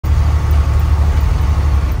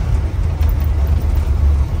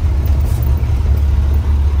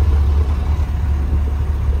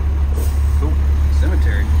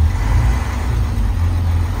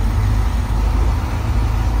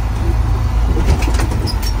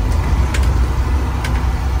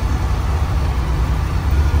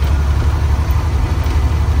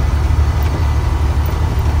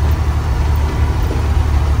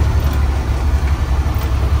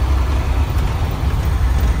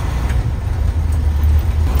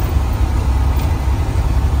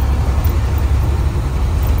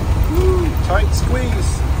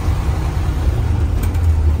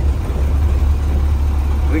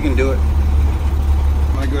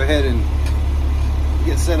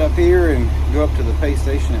get set up here and go up to the pay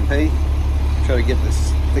station and pay. Try to get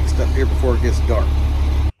this fixed up here before it gets dark.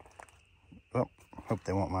 Well, hope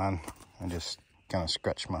they won't mind. I just kind of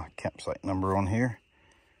scratched my campsite number on here.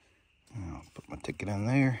 I'll put my ticket in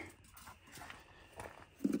there.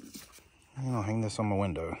 And I'll hang this on my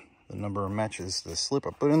window. The number matches the slip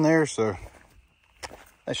I put in there, so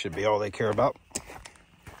that should be all they care about.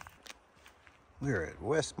 We're at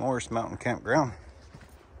West Morris Mountain Campground.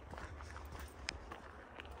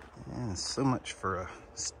 And so much for a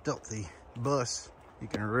stealthy bus. You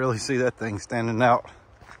can really see that thing standing out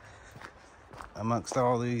amongst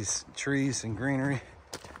all these trees and greenery.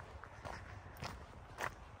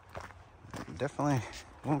 Definitely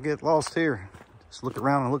won't get lost here. Just look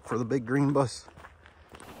around and look for the big green bus.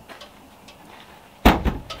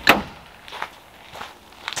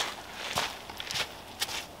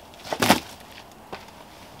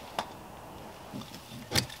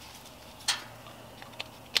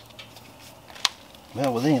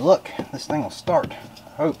 Well, with any luck, this thing will start.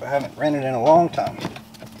 I hope. I haven't ran it in a long time. Let's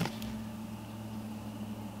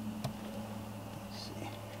see.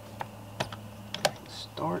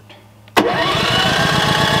 Start.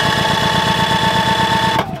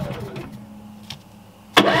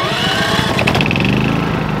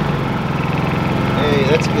 Hey,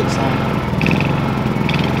 that's a good sign.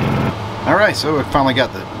 Alright, so we finally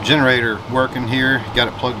got the generator working here. Got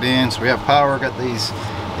it plugged in, so we have power. Got these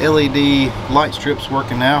LED light strips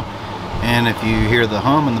working now, and if you hear the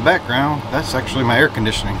hum in the background, that's actually my air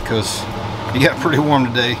conditioning, because it got pretty warm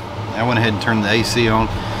today. I went ahead and turned the AC on,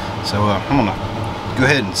 so I'm gonna go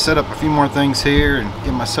ahead and set up a few more things here and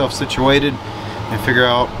get myself situated and figure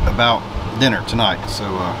out about dinner tonight, so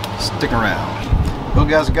stick around. Well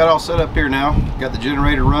guys, I got all set up here now. Got the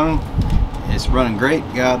generator running. It's running great.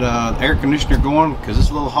 Got the air conditioner going because it's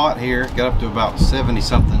a little hot here. Got up to about 70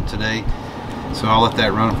 something today. So I'll let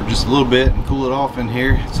that run for just a little bit and cool it off in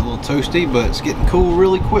here. It's a little toasty, but it's getting cool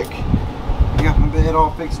really quick. I got my bed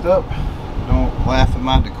all fixed up. Don't laugh at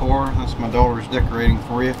my decor. That's my daughter's decorating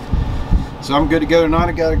for you. So I'm good to go tonight.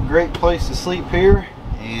 I got a great place to sleep here.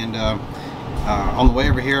 And on the way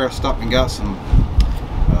over here, I stopped and got some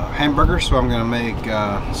hamburgers. So I'm going to make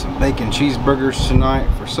some bacon cheeseburgers tonight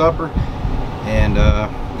for supper. And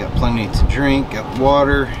got plenty to drink, got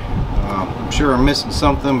water. I'm sure I'm missing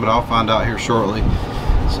something, but I'll find out here shortly.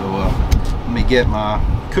 So let me get my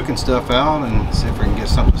cooking stuff out and see if I can get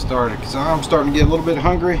something started, because I'm starting to get a little bit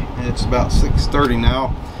hungry. It's about 6:30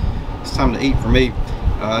 now. It's time to eat for me.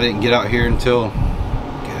 I didn't get out here until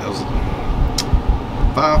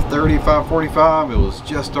 5:30, 5:45. It was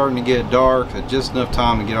just starting to get dark. Had just enough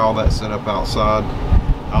time to get all that set up outside.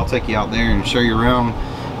 I'll take you out there and show you around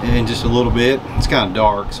in just a little bit. It's kind of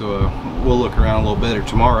dark, so we'll look around a little better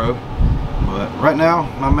tomorrow. But right now,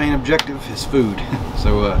 my main objective is food.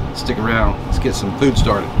 So stick around. Let's get some food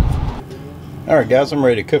started. Alright guys, I'm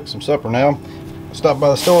ready to cook some supper now. I stopped by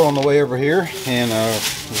the store on the way over here and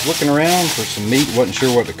was looking around for some meat. Wasn't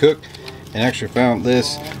sure what to cook, and actually found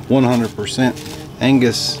this 100%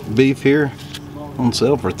 Angus beef here on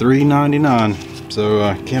sale for $3.99.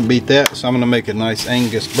 So can't beat that. So I'm going to make a nice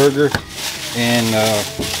Angus burger, and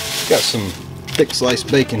got some thick sliced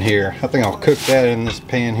bacon here. I think I'll cook that in this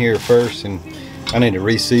pan here first, and I need to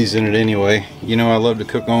re-season it anyway. You know, I love to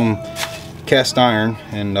cook on cast iron,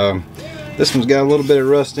 and this one's got a little bit of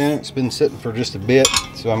rust in it. It's been sitting for just a bit,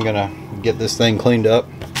 so I'm gonna get this thing cleaned up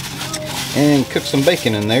and cook some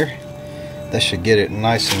bacon in there. That should get it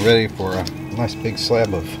nice and ready for a nice big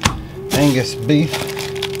slab of Angus beef.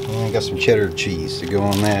 And I got some cheddar cheese to go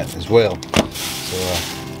on that as well. So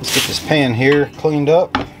let's get this pan here cleaned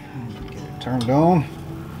up. Turned on.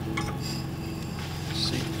 Let's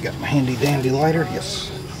see, got my handy dandy lighter. Yes.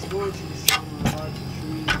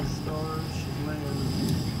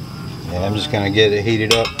 Yeah, I'm just gonna get it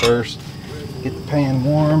heated up first. Get the pan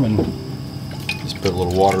warm and just put a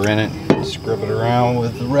little water in it. Scrub it around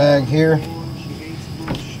with the rag here.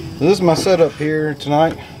 So this is my setup here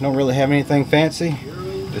tonight. Don't really have anything fancy.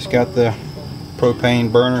 Just got the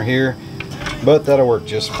propane burner here, but that'll work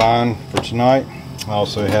just fine for tonight. I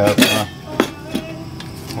also have a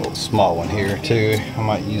little small one here too. I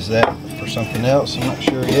might use that for something else. I'm not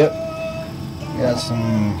sure yet. Got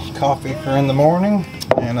some coffee for in the morning,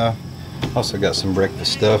 and also got some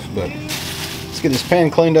breakfast stuff. But let's get this pan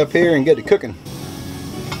cleaned up here and get it cooking.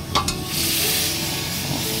 Got a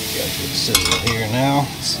good sizzle here now.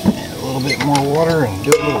 Let's add a little bit more water and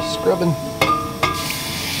do a little scrubbing.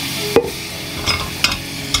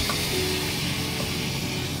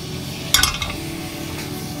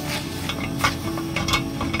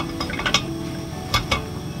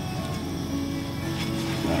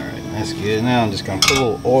 good. Now I'm just going to put a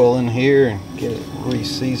little oil in here and get it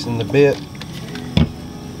re-seasoned a bit,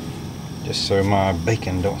 just so my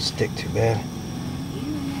bacon don't stick too bad.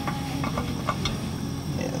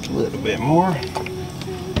 Yeah, a little bit more.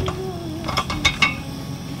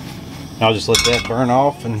 I'll just let that burn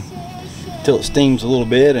off until it steams a little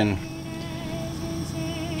bit, and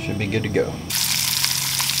should be good to go.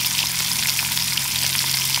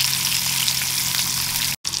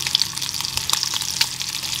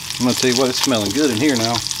 I'm going to tell you what, it's smelling good in here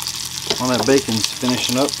now. While that bacon's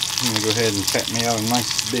finishing up, I'm going to go ahead and pat me out a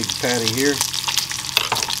nice big patty here.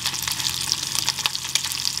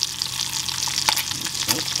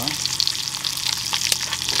 That's fine.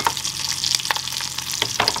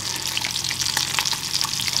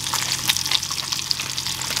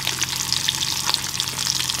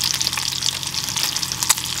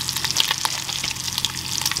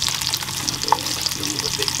 A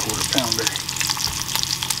little big quarter-pounder.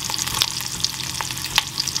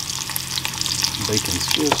 Bacon's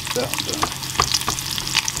just about done.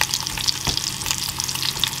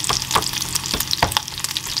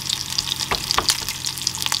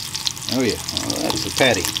 Oh yeah, well, that's the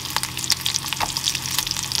patty.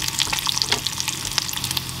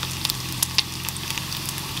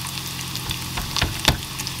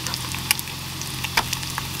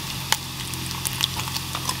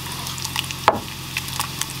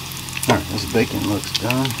 Alright, this bacon looks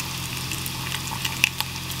done.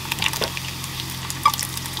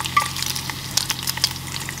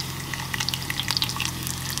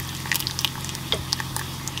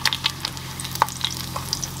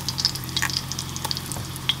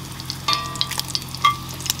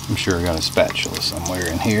 I'm sure I got a spatula somewhere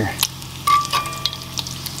in here,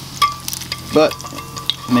 but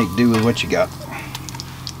make do with what you got.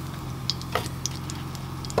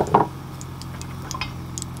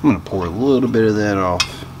 I'm going to pour a little bit of that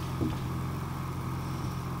off.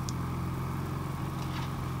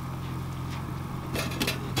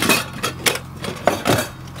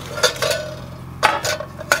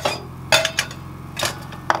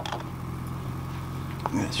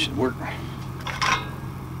 That should work.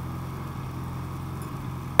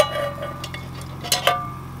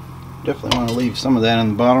 Definitely want to leave some of that on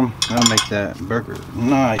the bottom. That'll make that burger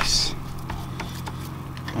nice.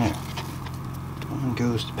 There. On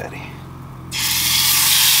goes the patty.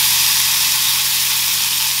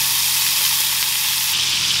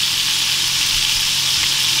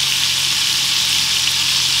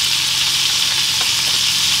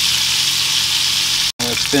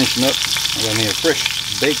 That's finishing up. I got me a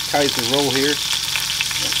fresh baked Kaiser roll here.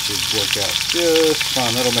 That should work out just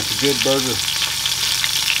fine. That'll make a good burger.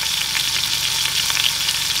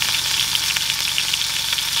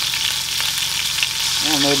 I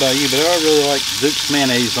don't know about you, but I really like Duke's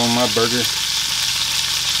mayonnaise on my burger.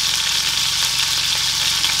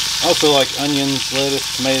 I also like onions,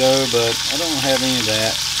 lettuce, tomato, but I don't have any of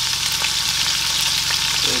that.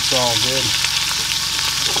 So it's all good.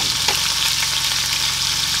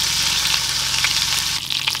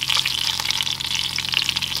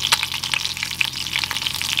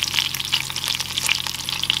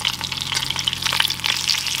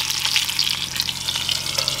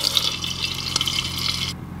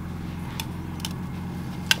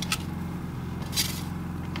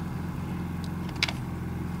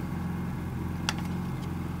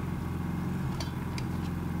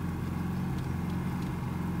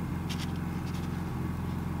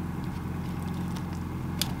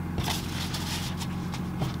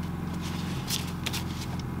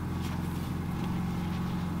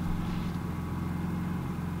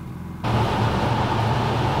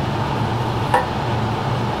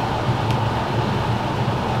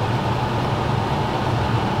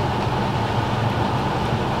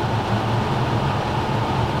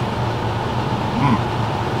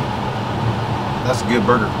 That's a good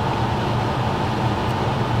burger.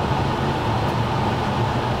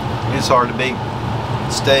 It's hard to beat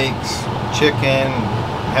steaks, chicken,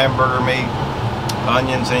 hamburger meat,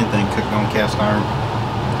 onions, anything cooked on cast iron.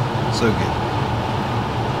 So good.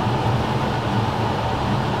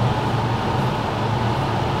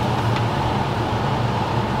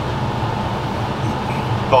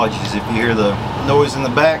 Apologies if you hear the noise in the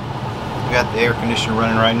back. We got the air conditioner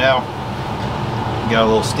running right now. Got a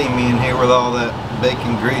little steamy in here with all that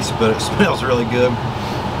bacon grease, but it smells really good.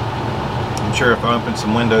 I'm sure if I open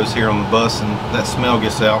some windows here on the bus and that smell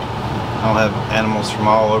gets out, I'll have animals from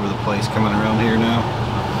all over the place coming around here now.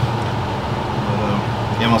 But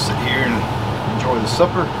I'm gonna sit here and enjoy the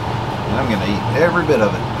supper, and I'm gonna eat every bit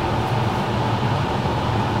of it.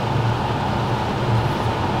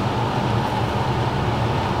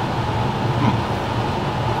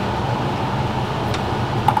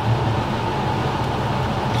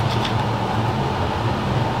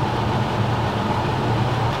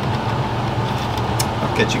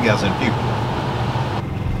 catch you guys in a few.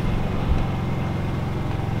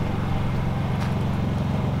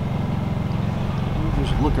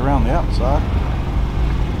 Just look around the outside.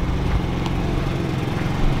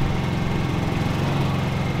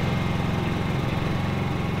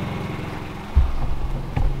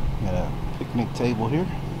 Got a picnic table here.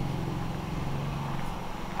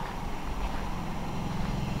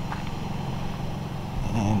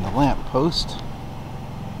 And the lamp post.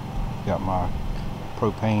 Got my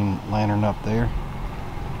propane lantern up there.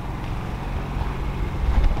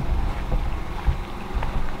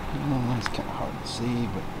 It's kind of hard to see,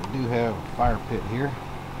 but we do have a fire pit here.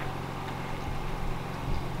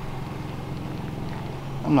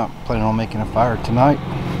 I'm not planning on making a fire tonight.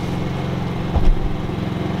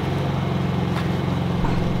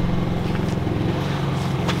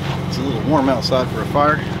 It's a little warm outside for a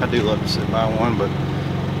fire. I do love to sit by one, but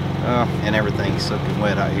and everything's soaking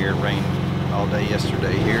wet out here. It rained all day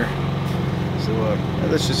yesterday here. So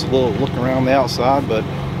that's just a little look around the outside, but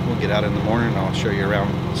we'll get out in the morning and I'll show you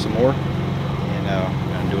around some more. And I'm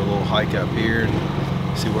going to do a little hike up here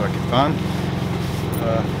and see what I can find.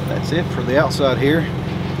 That's it for the outside here.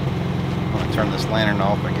 I'm going to turn this lantern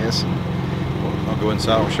off, I guess, and I'll go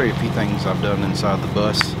inside. I'll show you a few things I've done inside the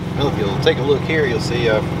bus. Well, if you'll take a look here, you'll see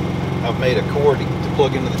I've made a cord to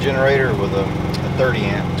plug into the generator with a 30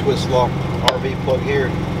 amp twist lock RV plug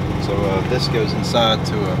here. So this goes inside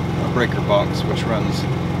to a breaker box which runs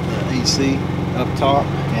AC up top,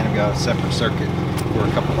 and I've got a separate circuit for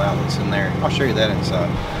a couple outlets in there. I'll show you that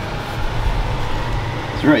inside.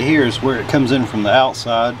 So right here is where it comes in from the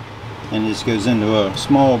outside, and this goes into a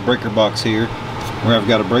small breaker box here where I've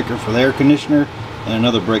got a breaker for the air conditioner and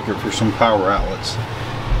another breaker for some power outlets.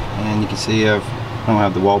 And you can see I don't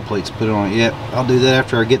have the wall plates put on it yet. I'll do that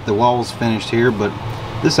after I get the walls finished here, but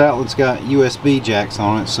this outlet's got USB jacks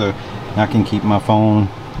on it, so I can keep my phone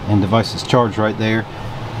and devices charged right there.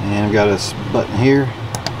 And I've got a button here,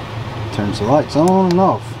 turns the lights on and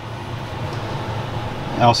off.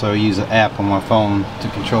 I also use an app on my phone to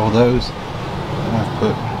control those. And I've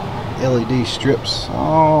put LED strips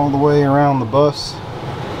all the way around the bus.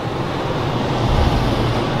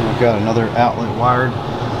 And I've got another outlet wired.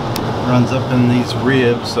 Runs up in these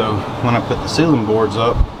ribs, so when I put the ceiling boards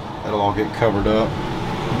up, it'll all get covered up.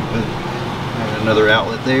 But another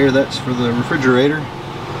outlet there, that's for the refrigerator.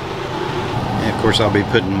 And of course I'll be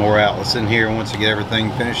putting more outlets in here once I get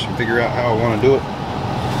everything finished and figure out how I want to do it.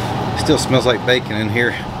 It still smells like bacon in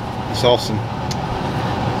here. It's awesome.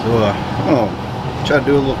 So I'm gonna try to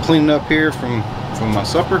do a little cleaning up here from my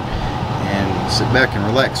supper and sit back and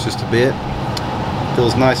relax just a bit.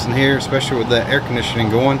 Feels nice in here, especially with that air conditioning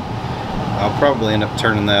going. I'll probably end up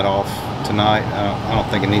turning that off tonight. I don't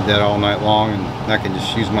think I need that all night long, and I can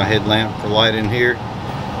just use my headlamp for light in here.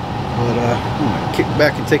 But I'm gonna kick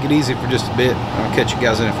back and take it easy for just a bit. I'll catch you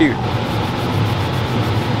guys in a few.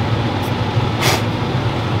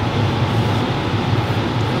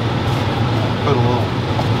 Put a little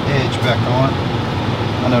edge back on.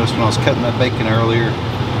 I noticed when I was cutting that bacon earlier,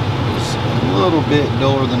 it was a little bit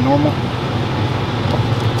duller than normal.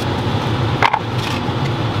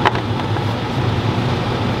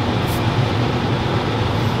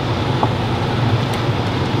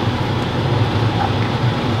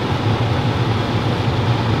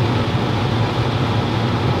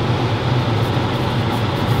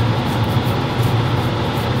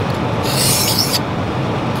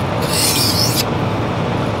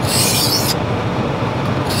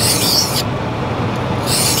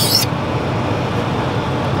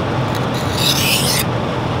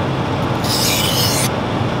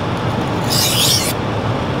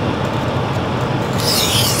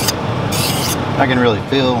 I can really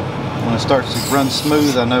feel when it starts to run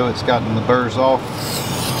smooth. I know it's gotten the burrs off.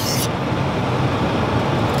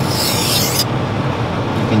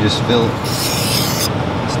 You can just feel it.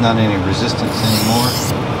 It's not any resistance anymore.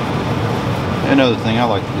 Another thing I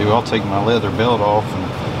like to do, I'll take my leather belt off and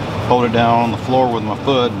hold it down on the floor with my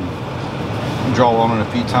foot and draw on it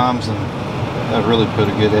a few times, and that really put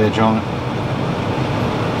a good edge on it.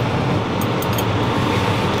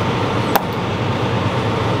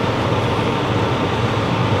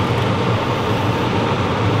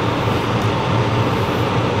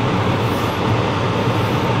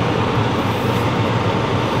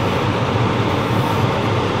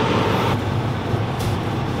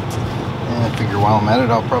 While I'm at it,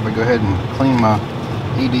 I'll probably go ahead and clean my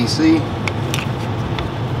EDC.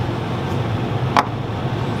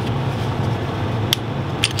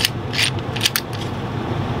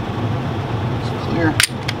 It's clear.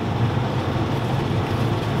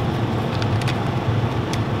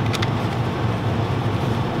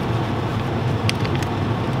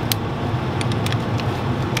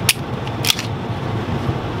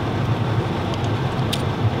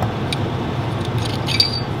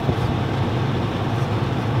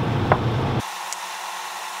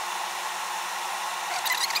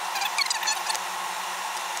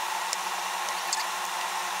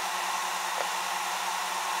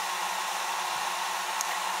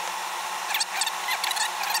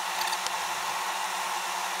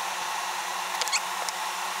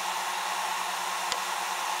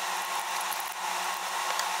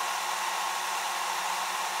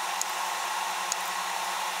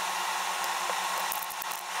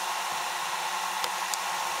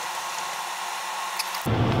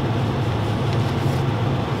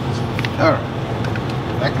 Alright,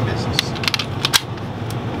 back in business.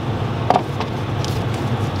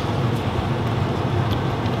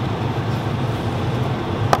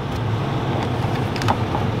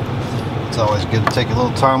 It's always good to take a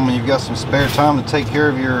little time when you've got some spare time to take care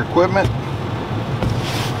of your equipment.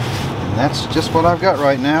 And that's just what I've got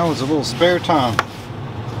right now, is a little spare time.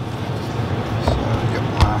 So I've got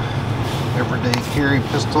my everyday carry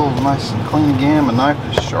pistol nice and clean again, my knife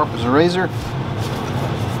as sharp as a razor.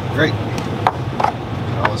 Great.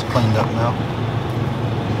 All is cleaned up now.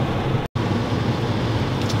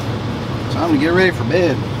 Time to get ready for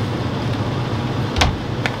bed.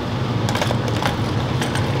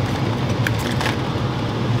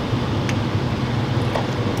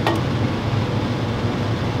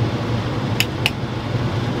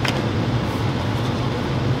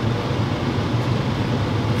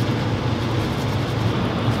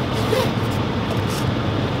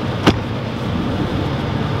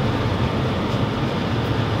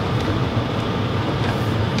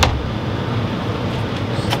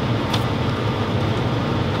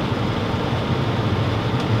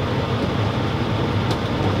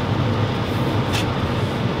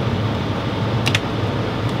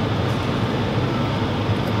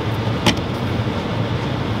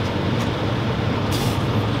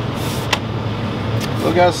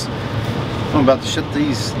 Well guys, I'm about to shut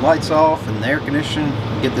these lights off and the air conditioning,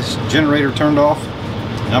 get this generator turned off,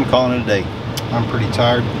 and I'm calling it a day. I'm pretty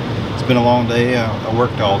tired. It's been a long day. I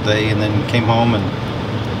worked all day and then came home and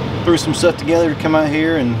threw some stuff together to come out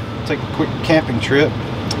here and take a quick camping trip.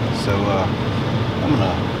 So I'm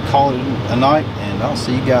gonna call it a night, and I'll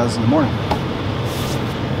see you guys in the morning.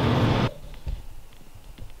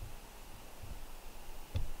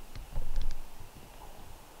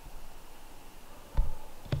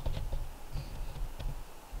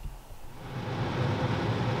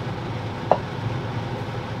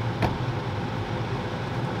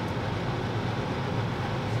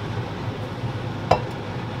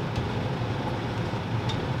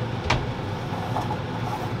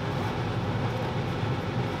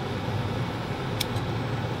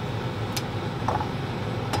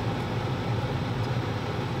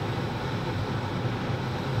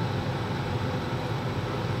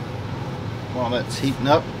 While that's heating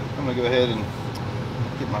up, I'm gonna go ahead and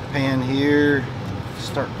get my pan here and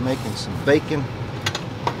start making some bacon.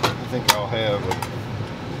 I think I'll have a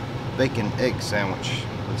bacon egg sandwich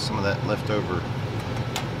with some of that leftover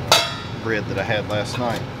bread that I had last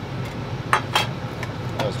night.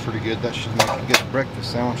 That was pretty good. That should make a good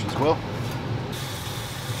breakfast sandwich as well.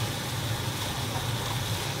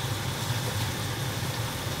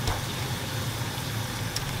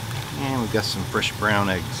 And we've got some fresh brown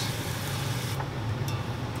eggs.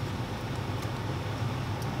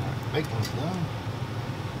 Bacon's done.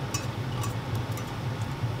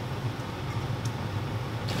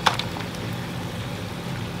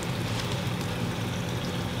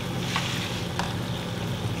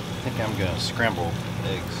 I think I'm going to scramble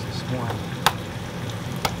eggs this morning.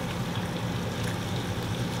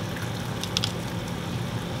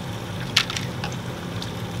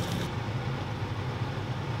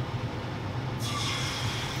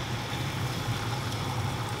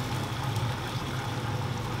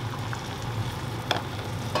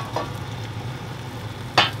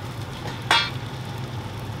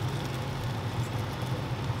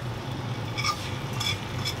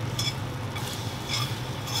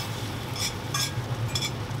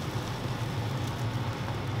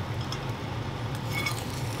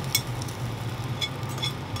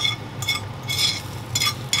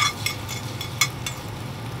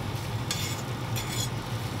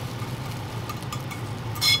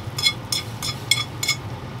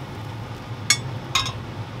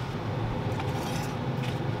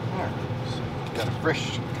 Got a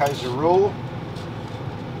fresh Kaiser roll,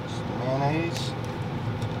 some mayonnaise,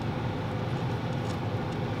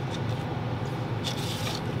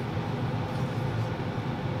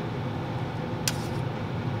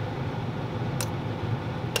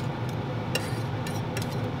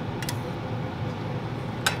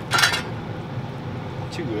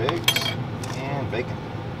 two eggs, and bacon.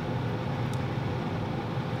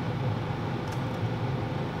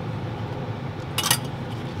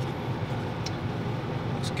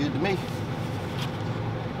 Good to me.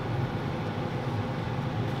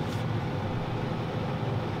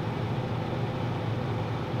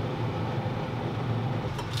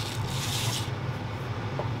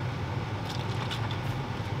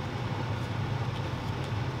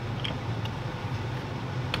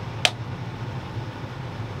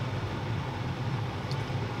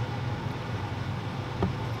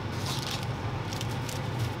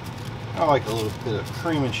 I like a little bit of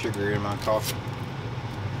cream and sugar in my coffee,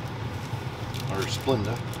 or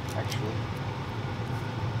Splenda, actually.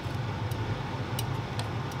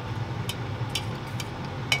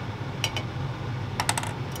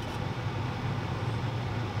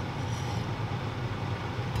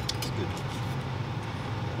 It's good.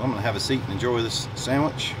 Well, I'm gonna have a seat and enjoy this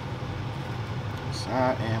sandwich.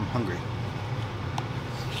 I am hungry.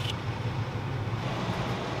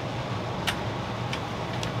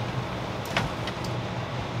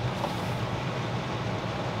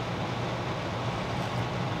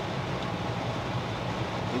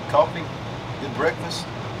 Good coffee, good breakfast,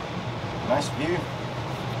 nice view.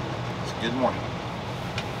 It's a good morning.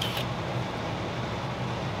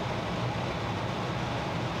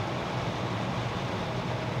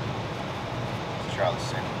 Let's try the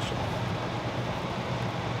sandwich.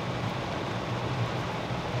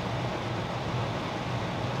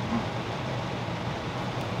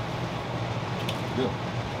 Good.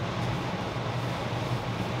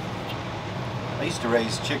 I used to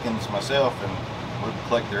raise chickens myself and would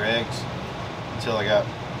collect their eggs until I got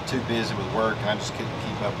too busy with work and I just couldn't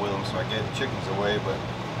keep up with them, so I gave the chickens away. But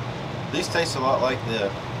these taste a lot like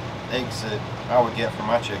the eggs that I would get from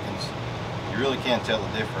my chickens. You really can't tell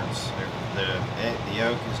the difference. The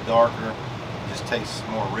yolk is darker, it just tastes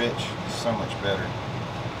more rich, it's so much better.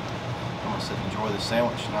 I'm gonna sit and enjoy this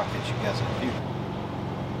sandwich and I'll catch you guys in a few.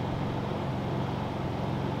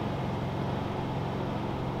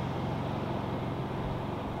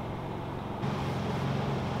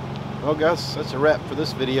 Well guys, that's a wrap for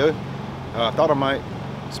this video. I thought I might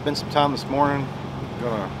spend some time this morning. I'm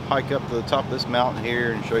gonna hike up to the top of this mountain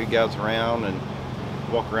here and show you guys around and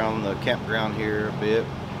walk around the campground here a bit.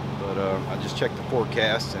 But I just checked the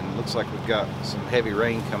forecast and it looks like we've got some heavy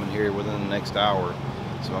rain coming here within the next hour.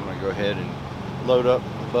 So I'm gonna go ahead and load up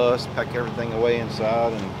the bus, pack everything away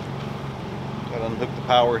inside, and gotta unhook the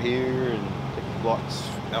power here and take the blocks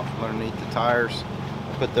out from underneath the tires.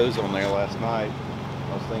 I put those on there last night.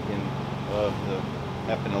 I was thinking of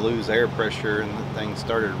happened to lose air pressure and the thing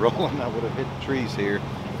started rolling, I would have hit the trees here,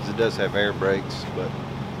 because it does have air brakes, but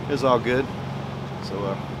it's all good.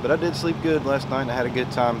 So, but I did sleep good last night and I had a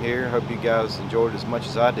good time here. Hope you guys enjoyed as much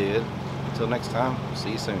as I did. Until next time,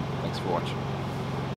 see you soon. Thanks for watching.